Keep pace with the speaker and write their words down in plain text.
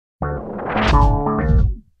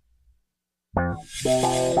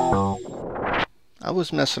I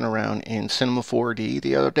was messing around in Cinema 4D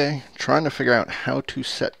the other day, trying to figure out how to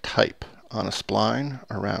set type on a spline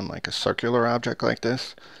around like a circular object like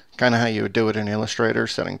this. Kind of how you would do it in Illustrator,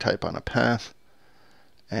 setting type on a path.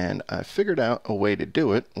 And I figured out a way to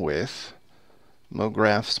do it with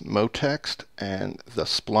MoGraph's MoText and the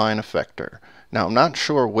spline effector. Now I'm not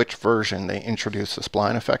sure which version they introduced the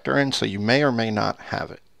spline effector in, so you may or may not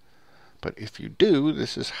have it. But if you do,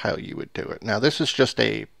 this is how you would do it. Now this is just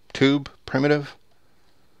a tube primitive,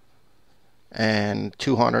 and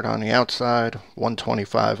 200 on the outside,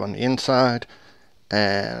 125 on the inside,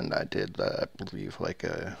 and I did, I believe, like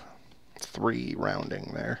a 3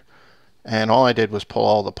 rounding there. And all I did was pull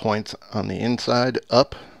all the points on the inside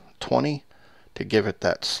up 20 to give it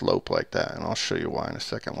that slope like that. And I'll show you why in a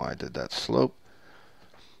second, why I did that slope.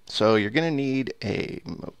 So you're going to need a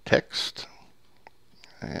MoText.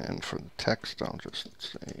 And for the text, I'll just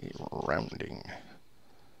say rounding.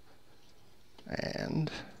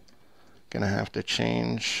 And going to have to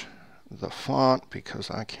change the font because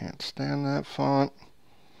I can't stand that font.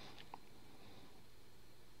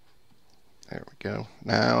 There we go.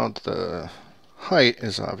 Now the height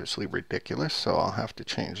is obviously ridiculous, so I'll have to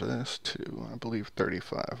change this to, I believe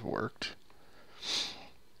 35 worked.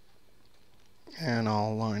 And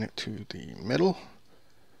I'll align it to the middle.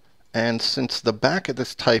 And since the back of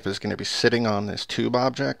this type is going to be sitting on this tube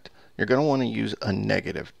object, you're going to want to use a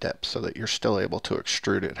negative depth so that you're still able to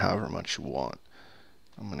extrude it however much you want.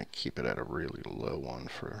 I'm going to keep it at a really low one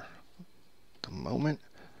for the moment.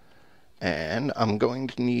 And I'm going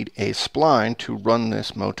to need a spline to run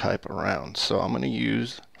this MoType around. So I'm going to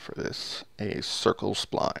use, for this, a circle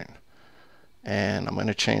spline. And I'm going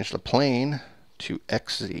to change the plane to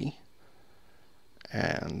XZ.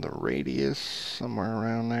 And the radius somewhere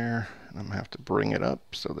around there. And I'm going to have to bring it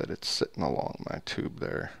up so that it's sitting along my tube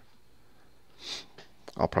there.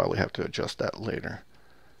 I'll probably have to adjust that later.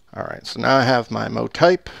 Alright, so now I have my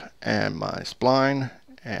MoType and my spline,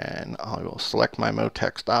 and I will select my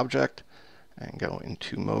MoText object and go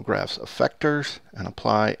into MoGraph's effectors and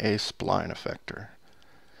apply a spline effector.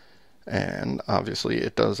 And obviously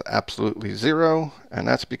it does absolutely 0, and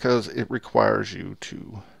that's because it requires you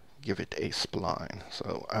to give it a spline.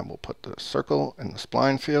 So I will put the circle in the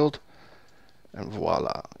spline field, and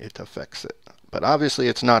voila, it affects it. But obviously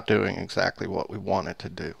it's not doing exactly what we want it to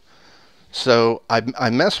do. So I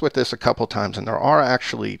messed with this a couple times, and there are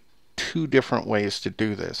actually 2 different ways to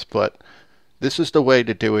do this, but this is the way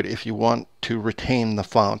to do it if you want to retain the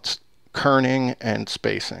font's kerning and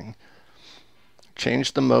spacing.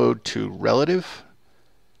 Change the mode to relative,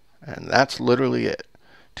 and that's literally it.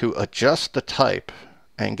 To adjust the type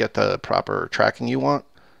and get the proper tracking you want,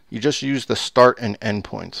 you just use the start and end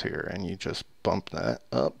points here, and you just bump that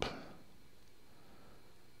up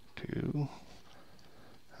to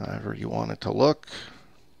however you want it to look.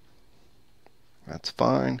 That's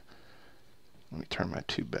fine. Let me turn my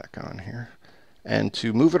tube back on here. And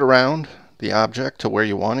to move it around the object to where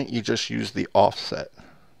you want it, you just use the offset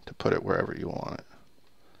to put it wherever you want it.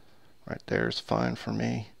 Right there is fine for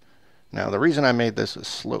me. Now the reason I made this a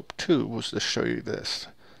slope 2 was to show you this.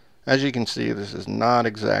 As you can see, this is not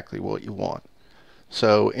exactly what you want.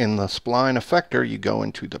 So in the spline effector, you go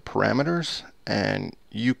into the parameters and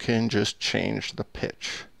you can just change the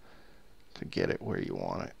pitch to get it where you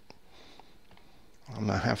want it. I'm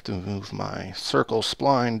going to have to move my circle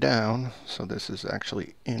spline down so this is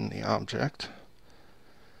actually in the object.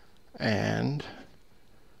 And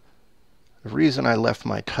the reason I left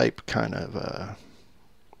my type kind of,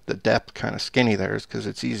 the depth kind of skinny there is because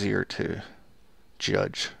it's easier to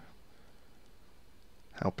judge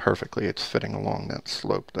how perfectly it's fitting along that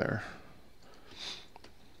slope there.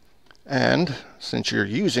 And since you're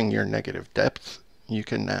using your negative depth, you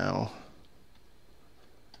can now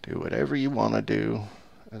do whatever you want to do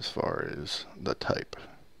as far as the type.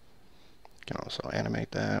 You can also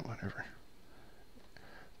animate that, whatever.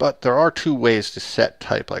 But there are 2 ways to set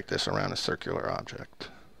type like this around a circular object.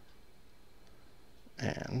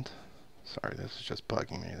 And, sorry, this is just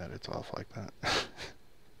bugging me that it's off like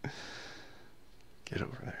that. Get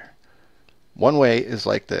over there. One way is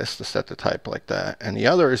like this, to set the type like that, and the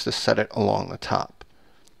other is to set it along the top.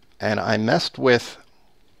 And I messed with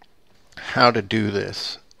how to do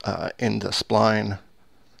this in the spline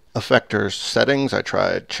effectors settings. I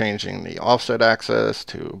tried changing the offset axis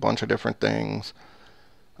to a bunch of different things.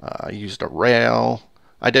 I used a rail.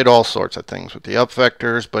 I did all sorts of things with the up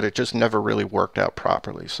vectors, but it just never really worked out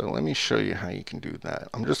properly. So let me show you how you can do that.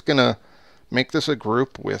 I'm just going to make this a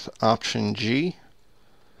group with Option G.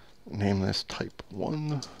 Name this type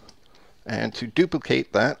 1. And to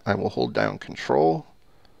duplicate that, I will hold down Control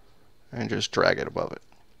and just drag it above it.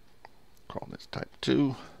 Call this type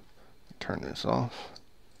 2. Turn this off.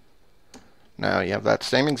 Now you have that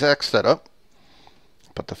same exact setup,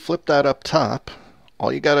 but to flip that up top,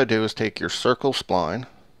 all you got to do is take your circle spline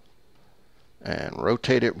and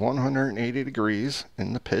rotate it 180 degrees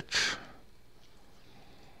in the pitch.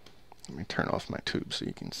 Let me turn off my tube so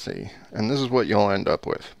you can see. And this is what you'll end up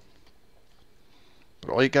with.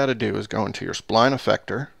 But all you got to do is go into your spline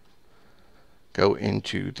effector, go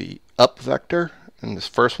into the up vector, and this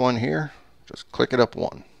first one here, just click it up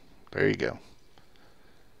 1. There you go.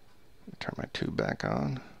 Turn my tube back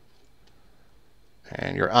on.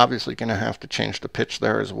 And you're obviously going to have to change the pitch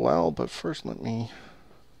there as well, but first let me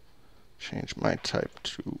change my type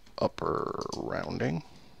to upper rounding.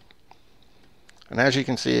 And as you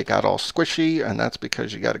can see, it got all squishy, and that's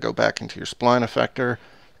because you got to go back into your spline effector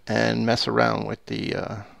and mess around with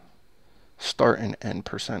the start and end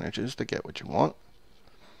percentages to get what you want.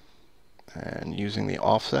 And using the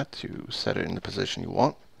offset to set it in the position you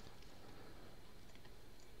want.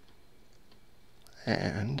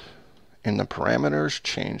 And in the parameters,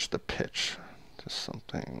 change the pitch to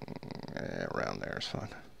something around there is fine.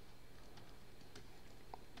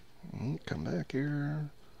 Come back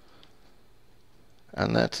here.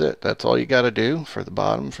 And that's it. That's all you got to do for the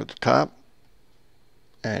bottom, for the top.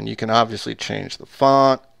 And you can obviously change the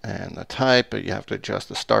font and the type, but you have to adjust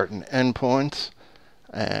the start and end points.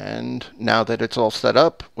 And now that it's all set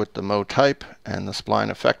up with the MoType and the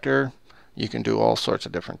spline effector, you can do all sorts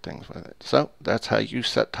of different things with it. So that's how you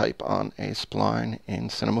set type on a spline in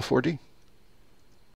Cinema 4D.